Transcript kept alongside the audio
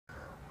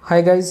Hi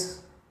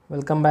guys,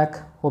 welcome back.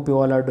 Hope you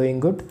all are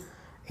doing good.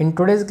 In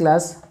today's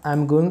class, I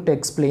am going to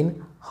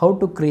explain how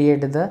to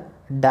create the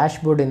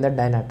dashboard in the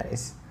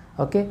Dynatrace.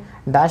 Okay,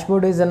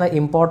 dashboard is an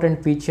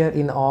important feature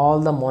in all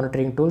the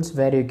monitoring tools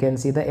where you can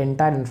see the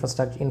entire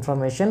infrastructure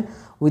information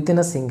within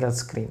a single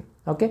screen.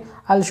 Okay,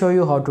 I'll show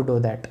you how to do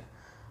that.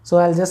 So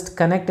I'll just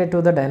connect it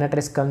to the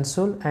Dynatrace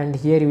console, and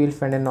here you will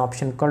find an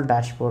option called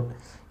dashboard.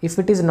 If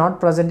it is not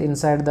present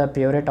inside the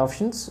favorite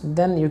options,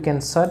 then you can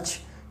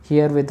search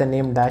here with the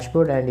name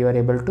dashboard and you are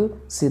able to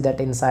see that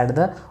inside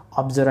the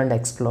observer and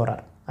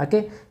explorer.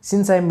 Okay,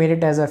 since I made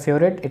it as a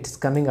favorite, it is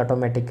coming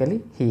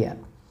automatically here.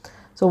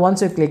 So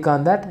once you click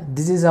on that,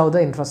 this is how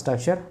the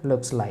infrastructure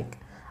looks like,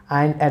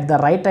 and at the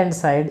right hand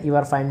side you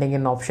are finding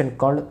an option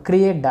called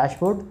create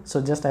dashboard.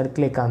 So just I'll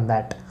click on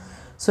that.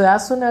 So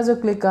as soon as you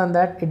click on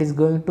that, it is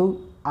going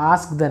to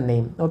ask the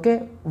name,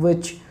 okay,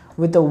 which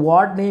with the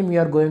what name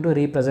you are going to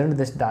represent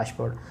this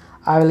dashboard.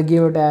 I will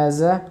give it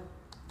as a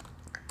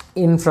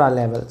infra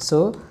level.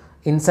 So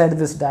inside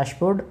this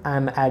dashboard I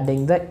am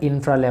adding the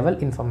infra level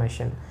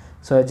information.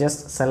 So I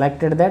just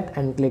selected that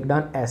and clicked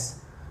on S.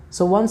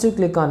 So once you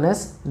click on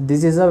S,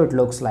 this is how it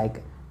looks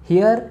like.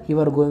 Here you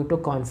are going to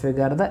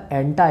configure the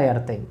entire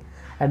thing.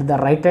 At the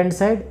right hand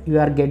side you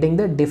are getting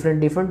the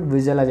different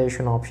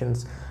visualization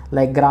options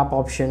like graph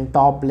option,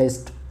 top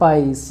list,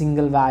 pie,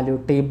 single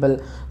value, table.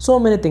 So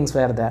many things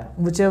were there,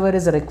 whichever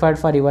is required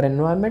for your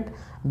environment.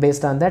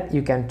 Based on that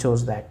you can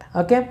choose that.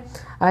 Okay,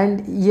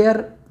 and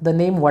here the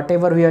name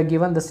whatever we are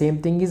given, the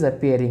same thing is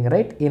appearing,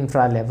 right?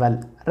 Infra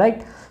level,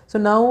 right? So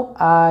now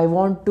I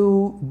want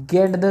to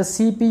get the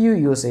CPU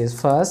usage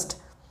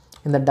first.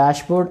 In the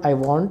dashboard I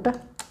want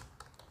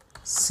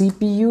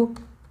CPU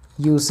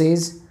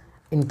usage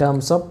in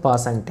terms of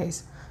percentage.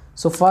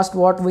 So first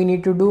what we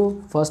need to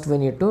do, first we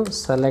need to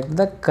select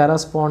the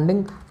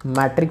corresponding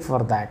metric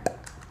for that.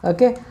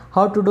 Okay,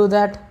 how to do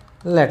that?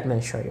 Let me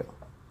show you.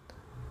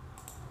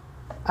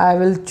 I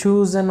will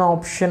choose an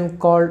option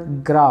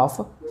called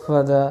graph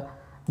for the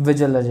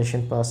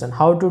visualization person.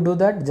 How to do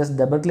that? Just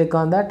double click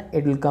on that,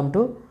 it will come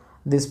to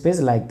this page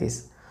like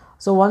this.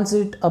 So once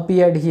it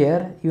appeared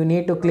here, you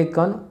need to click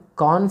on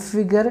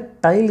configure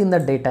tile in the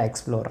data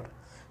explorer.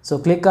 So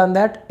click on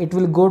that, it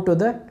will go to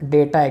the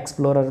data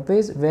explorer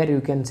page where you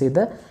can see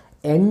the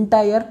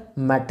entire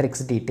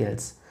matrix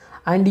details,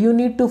 and you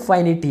need to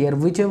find it here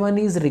whichever one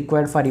is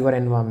required for your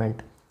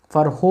environment.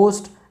 For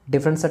host,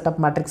 different set of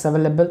matrix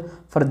available.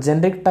 For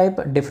generic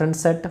type, different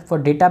set. For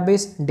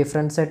database,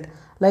 different set.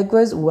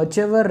 Likewise,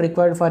 whichever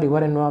required for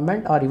your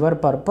environment or your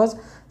purpose,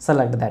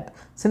 select that.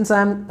 Since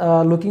I am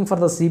looking for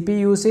the CPU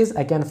usage,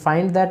 I can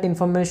find that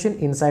information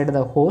inside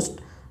the host.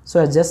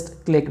 So I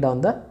just clicked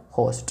on the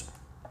host.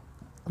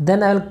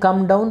 Then I will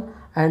come down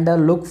and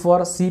look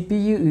for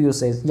CPU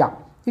usage. Yeah,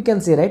 you can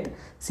see, right?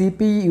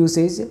 CPU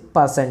usage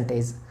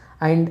percentage.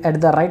 And at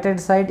the right hand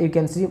side you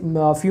can see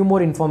a few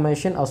more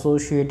information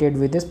associated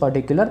with this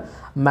particular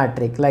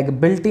metric,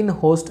 like built-in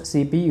host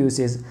CPU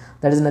usage.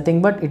 That is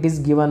nothing but it is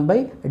given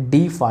by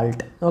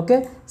default.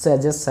 Okay, so I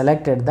just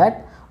selected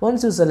that.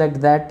 Once you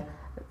select that,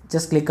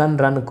 just click on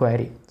run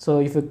query. So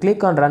if you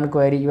click on run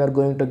query, you are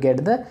going to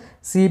get the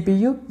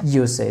CPU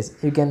usage.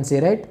 You can see,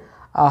 right,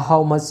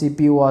 how much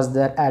CPU was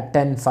there at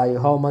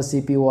 10.5, how much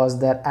CPU was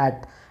there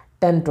at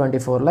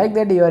 10.24, like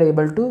that you are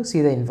able to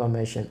see the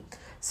information.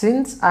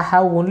 Since I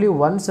have only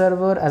one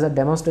server as a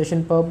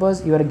demonstration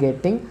purpose, you are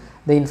getting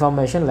the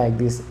information like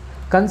this.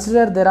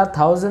 Consider there are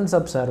thousands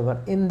of servers.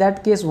 In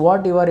that case,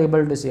 what you are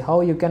able to see,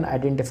 how you can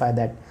identify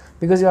that,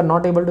 because you are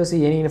not able to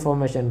see any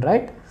information,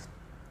 right?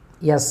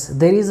 Yes,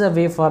 there is a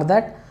way for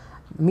that.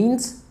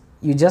 Means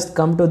you just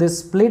come to this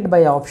split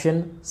by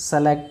option,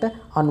 select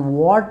on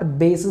what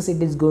basis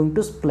it is going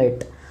to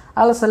split.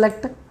 I'll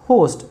select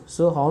host.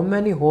 So how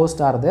many hosts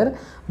are there?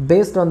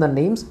 Based on the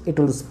names, it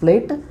will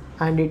split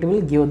and it will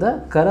give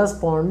the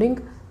corresponding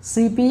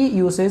CPU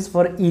usage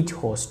for each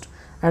host,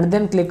 and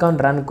then click on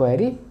run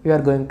query. You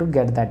are going to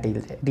get that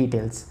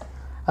details.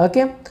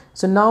 Okay,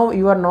 so now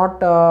you are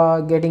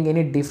not getting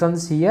any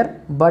difference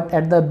here, but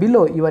at the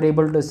below you are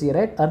able to see,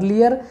 right?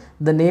 Earlier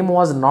the name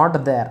was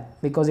not there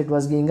because it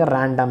was giving a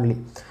randomly,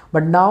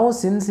 but now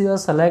since you are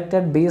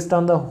selected based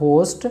on the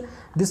host,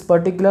 this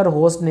particular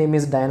host name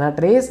is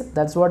Dynatrace.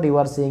 That's what you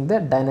are seeing, the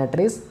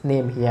Dynatrace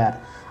name here,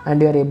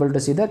 and you are able to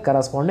see the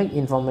corresponding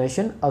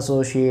information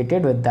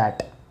associated with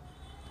that.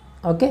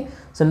 Okay,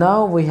 so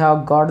now we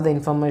have got the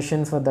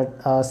information for the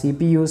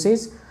CPU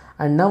usage,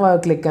 and now I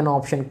will click an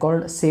option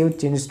called save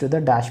changes to the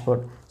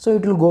dashboard. So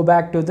it will go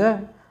back to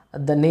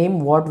the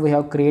name what we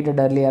have created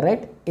earlier,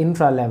 right?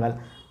 Infra level.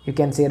 You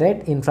can see,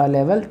 right, infra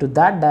level. To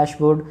that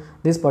dashboard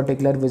this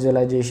particular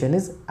visualization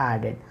is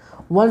added.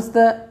 Once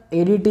the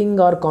editing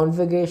or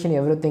configuration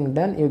everything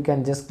done, you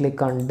can just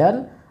click on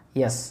done.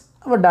 Yes,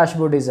 our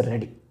dashboard is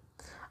ready.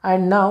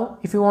 And now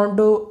if you want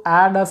to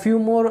add a few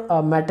more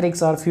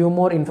metrics or few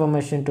more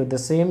information to the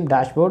same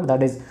dashboard,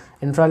 that is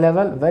infra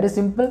level, very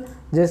simple.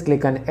 Just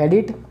click on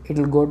edit. It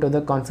will go to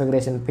the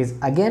configuration page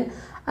again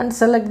and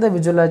select the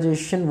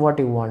visualization what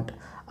you want.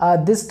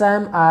 This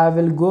time I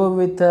will go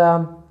with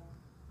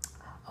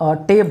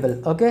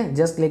table. Okay,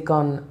 just click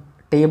on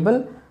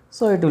table,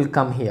 so it will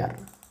come here.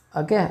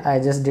 Okay, I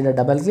just did a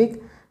double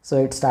click, so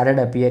it started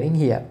appearing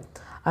here.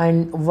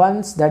 And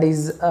once that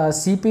is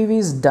CPV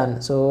is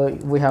done, so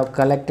we have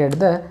collected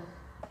the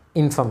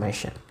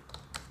information.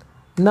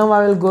 Now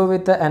I will go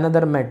with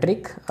another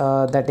metric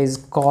that is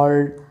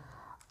called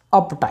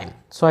uptime.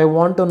 So I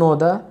want to know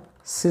the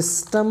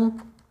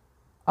system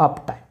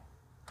uptime.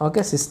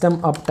 Okay,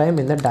 system uptime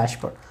in the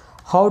dashboard.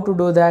 How to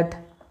do that?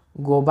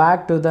 Go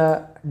back to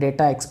the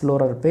data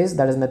explorer page,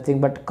 that is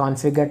nothing but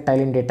configure tile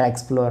in data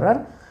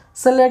explorer.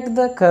 Select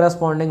the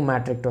corresponding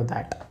metric to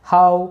that.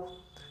 How?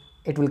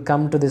 It will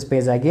come to this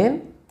page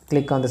again.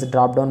 Click on this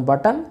drop down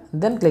button,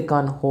 then click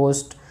on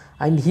host,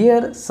 and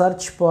here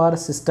search for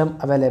system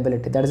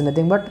availability, that is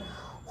nothing but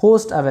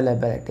host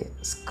availability.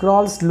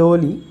 Scroll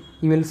slowly,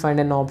 you will find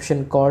an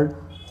option called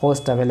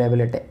host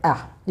availability.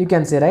 You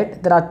can see,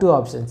 right, there are two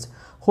options,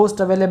 host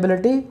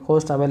availability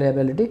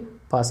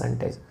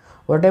percentage.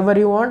 Whatever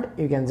you want,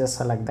 you can just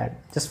select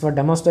that. Just for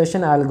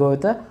demonstration, I will go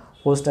with the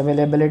host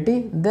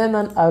availability, then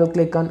I will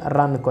click on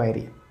run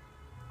query.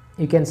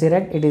 You can see,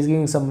 right, it is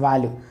giving some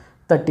value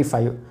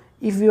 35.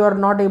 If you are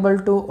not able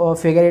to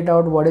figure it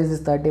out what is this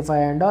 35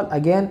 and all,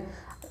 again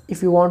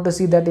if you want to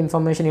see that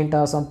information in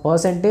terms of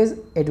percentage,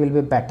 it will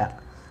be better.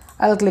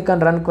 I'll click on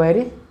run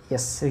query.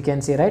 Yes, you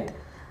can see, right,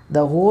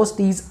 the host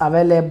is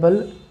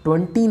available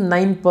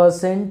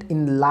 29%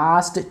 in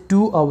last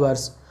 2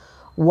 hours.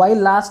 Why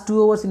last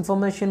 2 hours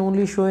information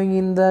only showing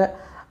in the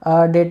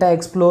data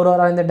explorer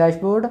or in the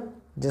dashboard?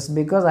 Just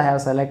because I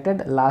have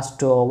selected last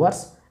 2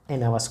 hours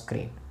in our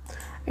screen.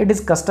 It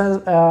is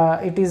custom,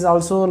 it is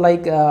also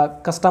like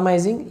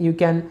customizing. You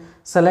can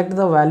select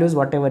the values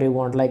whatever you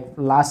want, like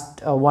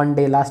last 1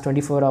 day, last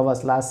 24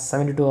 hours, last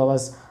 72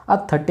 hours or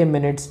 30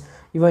 minutes.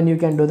 Even you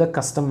can do the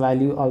custom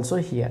value also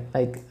here,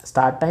 like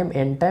start time,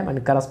 end time,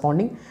 and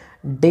corresponding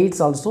dates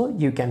also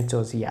you can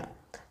choose here.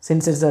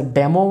 Since it's a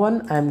demo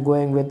one, I am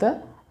going with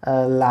the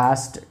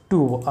last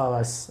 2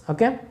 hours.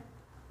 Okay,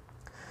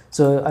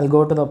 so I'll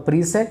go to the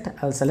preset,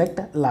 I'll select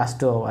last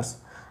 2 hours,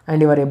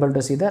 and you are able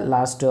to see the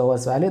last 2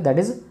 hours value, that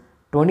is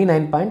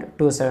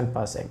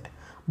 29.27%.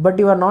 But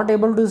you are not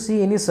able to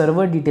see any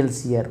server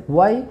details here.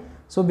 Why?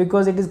 So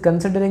because it is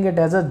considering it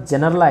as a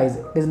generalized,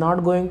 it is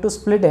not going to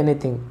split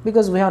anything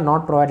because we have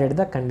not provided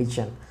the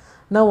condition.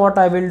 Now what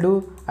I will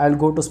do, I will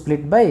go to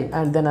split by,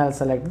 and then I will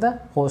select the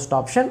host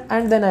option,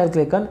 and then I will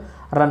click on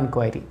run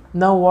query.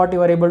 Now what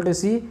you are able to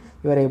see,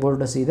 you are able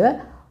to see the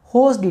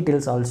host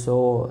details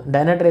also.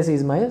 Dynatrace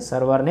is my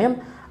server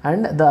name,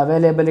 and the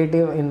availability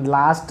in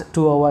last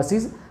 2 hours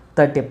is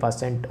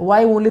 30%.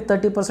 Why only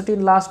 30%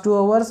 in last 2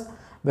 hours?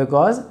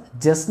 Because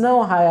just now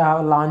I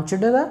have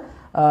launched the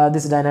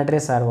this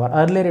Dynatrace server.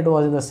 Earlier it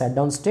was in the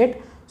shutdown state,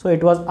 so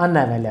it was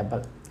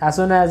unavailable. As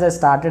soon as I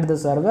started the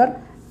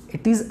server,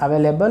 it is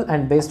available,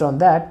 and based on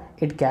that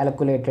it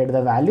calculated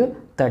the value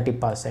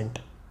 30%.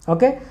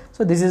 Okay,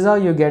 so this is how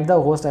you get the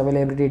host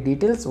availability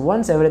details.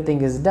 Once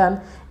everything is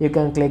done, you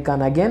can click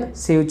on again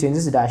save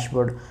changes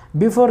dashboard.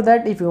 Before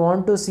that, if you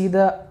want to see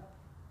the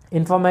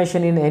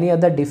information in any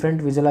other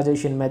different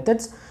visualization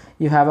methods,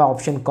 you have an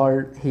option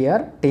called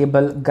here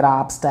table,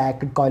 graph,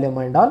 stack, column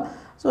and all.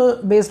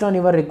 So based on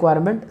your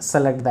requirement,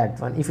 select that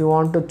one. If you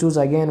want to choose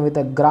again with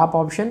a graph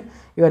option,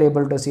 you are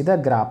able to see the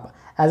graph.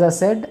 As I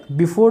said,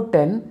 before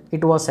 10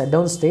 it was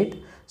shutdown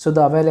state, so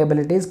the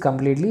availability is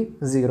completely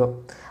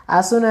 0.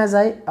 As soon as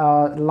I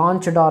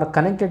launched or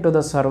connected to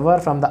the server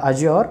from the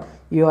Azure,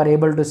 you are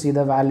able to see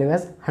the value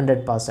as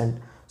 100%.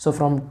 So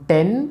from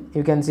 10,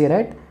 you can see,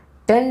 right,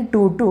 10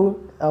 to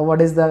 2,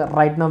 what is the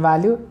right now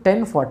value?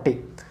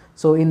 1040.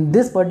 So in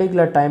this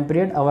particular time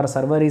period, our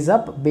server is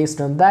up. Based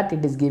on that,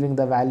 it is giving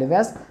the value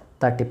as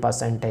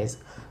 30%.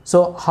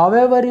 So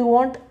however you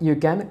want, you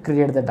can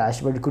create the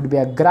dashboard. It could be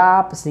a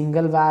graph,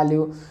 single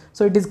value.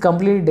 So it is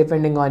completely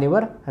depending on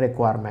your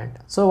requirement.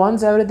 So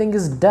once everything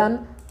is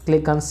done,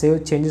 click on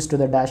save changes to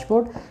the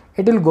dashboard.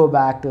 It will go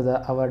back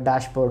to our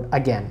dashboard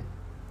again.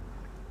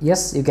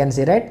 Yes, you can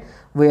see, right,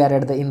 we are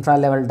at the infra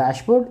level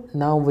dashboard.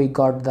 Now we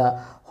got the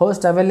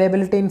host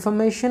availability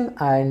information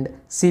and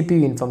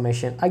CPU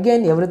information.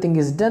 Again, everything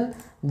is done.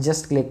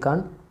 Just click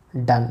on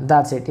done.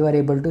 That's it. You are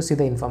able to see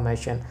the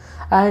information,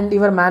 and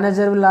your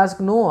manager will ask,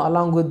 no,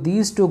 along with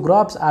these two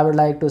graphs, I would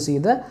like to see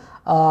the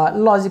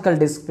logical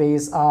disk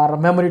space or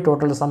memory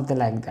total, something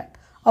like that.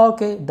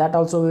 Okay, that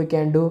also we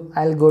can do.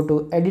 I'll go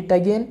to edit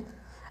again.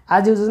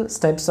 As usual,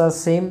 steps are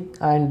same,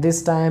 and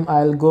this time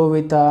I'll go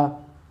with a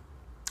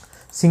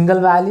single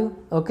value.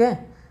 Okay,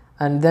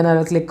 and then I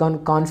will click on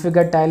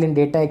configure tile in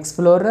data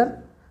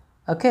explorer.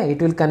 Okay,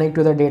 it will connect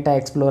to the data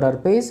explorer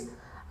page,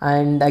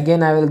 and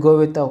again I will go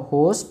with a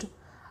host,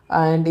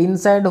 and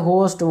inside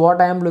host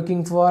what I am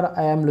looking for,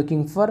 I am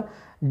looking for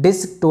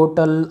disk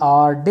total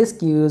or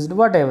disk used,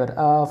 whatever.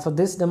 For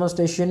this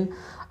demonstration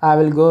I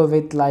will go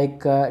with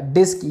like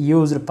disk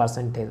used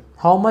percentage.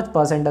 How much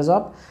percentage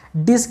of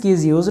disk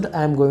is used,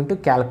 I am going to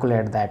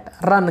calculate that.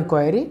 Run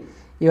query,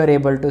 you are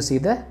able to see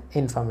the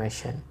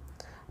information.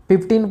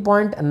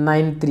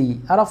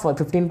 15.93 or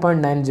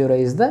 15.90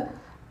 is the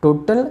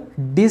total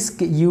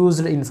disk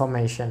used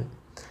information.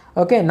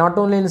 Okay, not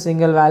only in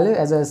single value,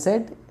 as I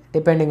said,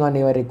 depending on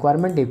your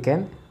requirement you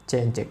can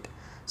change it.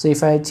 So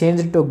if I change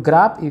it to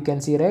graph, you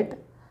can see, right?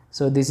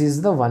 So this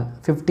is the one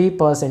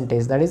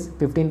 50%, that is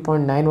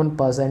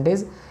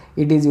 15.91%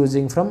 it is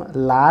using from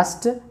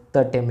last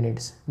 30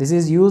 minutes. This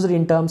is used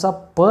in terms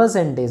of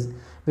percentage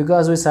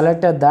because we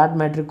selected that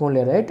metric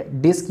only,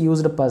 right? Disk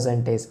used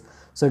percentage.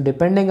 So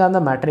depending on the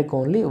metric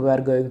only, we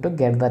are going to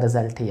get the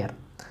result here.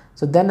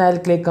 So then I'll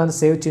click on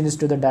save changes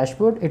to the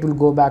dashboard. It will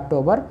go back to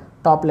our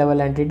top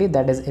level entity,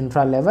 that is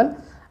infra level,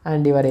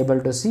 and you are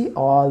able to see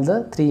all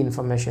the three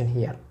information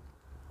here.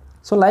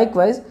 So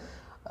likewise,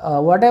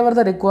 whatever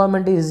the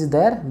requirement is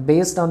there,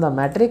 based on the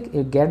metric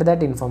you get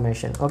that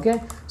information.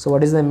 Okay, so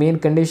what is the main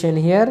condition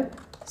here?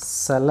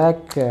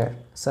 Select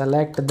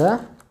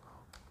the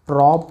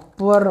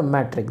proper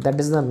metric. That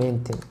is the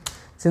main thing.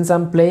 Since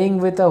I'm playing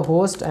with a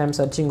host, I am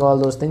searching all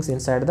those things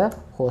inside the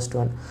host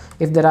one.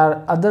 If there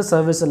are other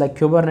services like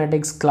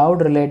Kubernetes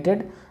cloud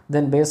related,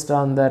 then based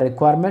on the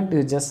requirement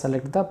you just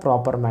select the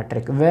proper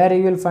metric. Where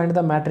you will find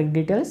the metric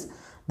details,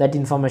 that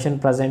information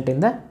present in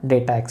the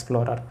data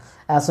explorer.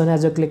 As soon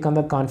as you click on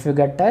the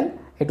configure tile,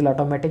 it will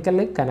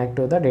automatically connect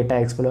to the data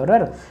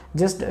explorer.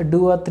 Just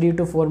do a 3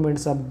 to 4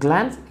 minutes of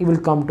glance, you will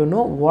come to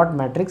know what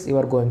metrics you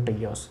are going to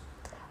use.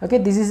 Okay,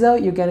 this is how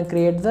you can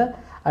create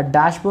a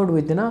dashboard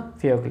within a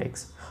few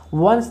clicks.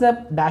 Once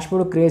the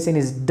dashboard creation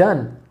is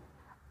done,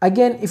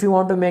 again if you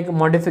want to make a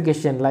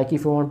modification, like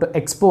if you want to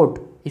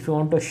export, if you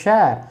want to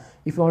share,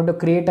 if you want to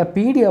create a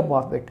PDF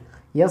of it,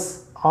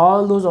 yes,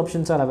 all those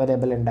options are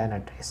available in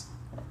Dynatrace.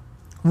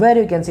 Where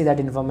you can see that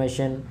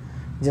information,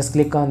 just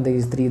click on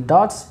these three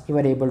dots, you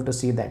are able to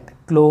see that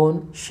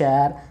clone,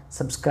 share,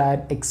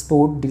 subscribe,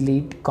 export,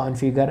 delete,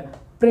 configure,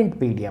 print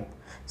PDF.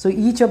 So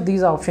each of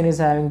these options is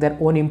having their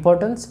own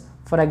importance.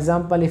 For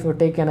example, if you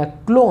take a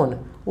clone,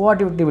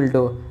 what it will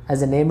do,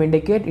 as the name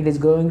indicate, it is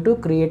going to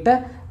create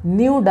a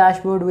new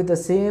dashboard with the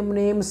same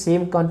name,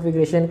 same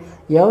configuration,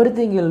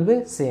 everything will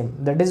be same.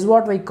 That is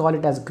what we call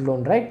it as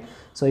clone, right?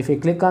 So if you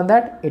click on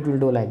that, it will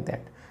do like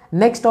that.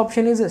 Next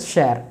option is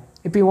share.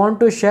 If you want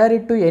to share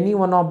it to any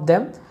one of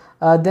them,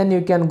 then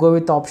you can go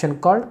with the option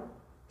called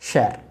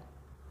share.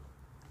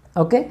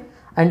 Okay,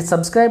 and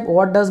subscribe,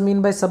 what does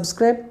mean by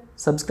subscribe?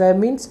 Subscribe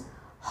means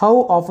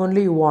how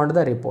oftenly you want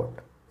the report.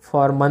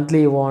 For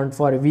monthly you want,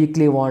 for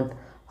weekly you want,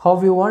 how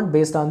you want,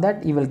 based on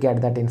that you will get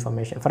that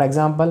information. For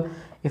example,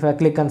 if I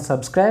click on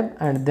subscribe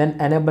and then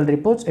enable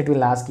reports, it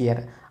will ask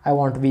here, I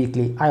want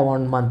weekly, I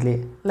want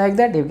monthly, like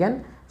that you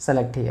can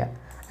select here.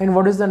 And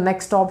what is the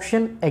next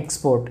option?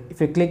 Export. If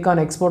you click on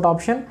export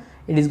option,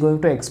 it is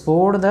going to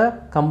export the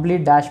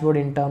complete dashboard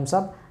in terms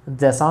of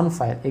JSON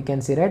file. You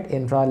can see, right,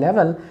 infra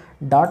level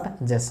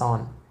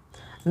 .json.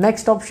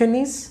 Next option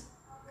is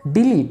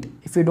delete.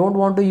 If you don't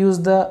want to use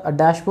the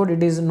dashboard,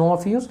 it is no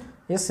of use,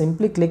 just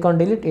simply click on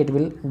delete, it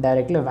will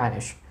directly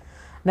vanish.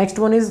 Next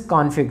one is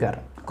configure.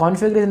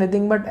 Configure is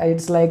nothing but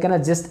it's like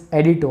just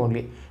edit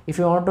only. If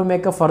you want to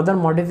make a further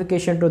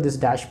modification to this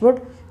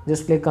dashboard,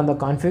 just click on the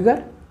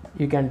configure,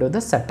 you can do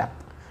the setup.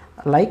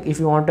 Like if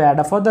you want to add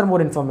a further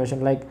more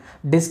information like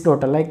disk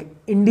total, like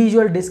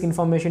individual disk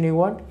information you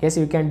want, yes,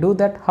 you can do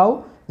that.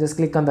 How? Just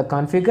click on the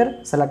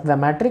configure, select the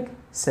metric,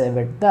 save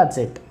it, that's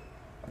it.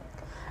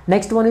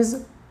 Next one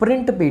is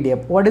print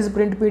PDF. What is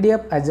print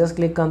PDF? I just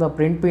click on the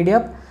print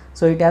PDF,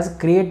 so it has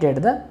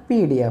created the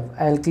PDF.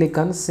 I'll click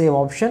on save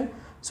option,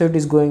 so it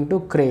is going to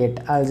create.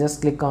 I'll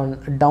just click on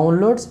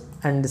downloads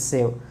and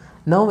save.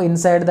 Now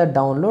inside the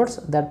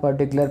downloads, that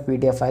particular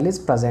PDF file is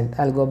present.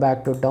 I'll go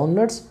back to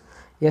downloads.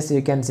 Yes,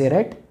 you can see,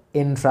 right,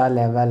 infra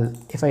level.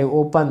 If I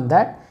open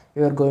that,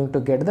 you are going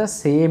to get the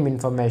same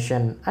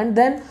information, and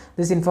then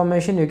this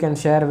information you can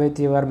share with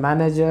your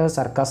managers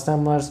or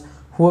customers,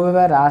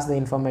 whoever asks the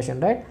information,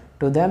 right,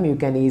 to them you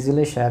can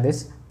easily share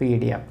this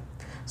PDF.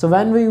 So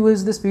when we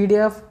use this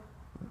PDF,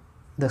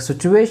 the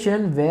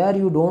situation where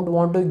you don't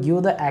want to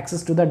give the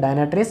access to the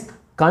Dynatrace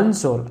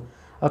console,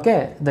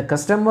 okay, the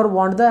customer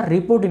want the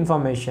report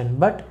information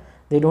but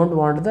they don't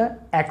want the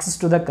access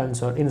to the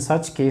console. In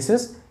such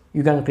cases,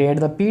 you can create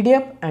the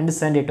PDF and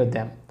send it to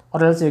them,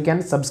 or else you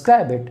can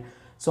subscribe it.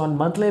 So on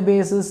monthly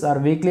basis or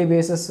weekly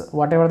basis,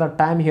 whatever the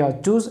time you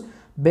have choose,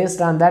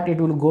 based on that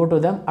it will go to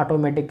them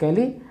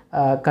automatically,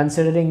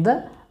 considering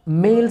the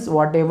mails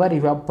whatever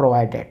you have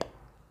provided.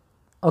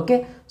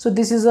 Okay, so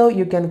this is how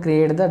you can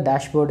create the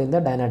dashboard in the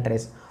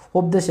Dynatrace.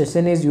 Hope the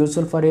session is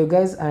useful for you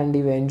guys and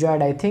you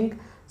enjoyed, I think.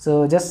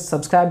 So just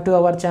subscribe to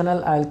our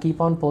channel. I'll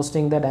keep on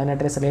posting the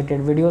Dynatrace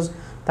related videos.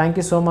 Thank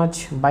you so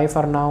much. Bye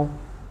for now.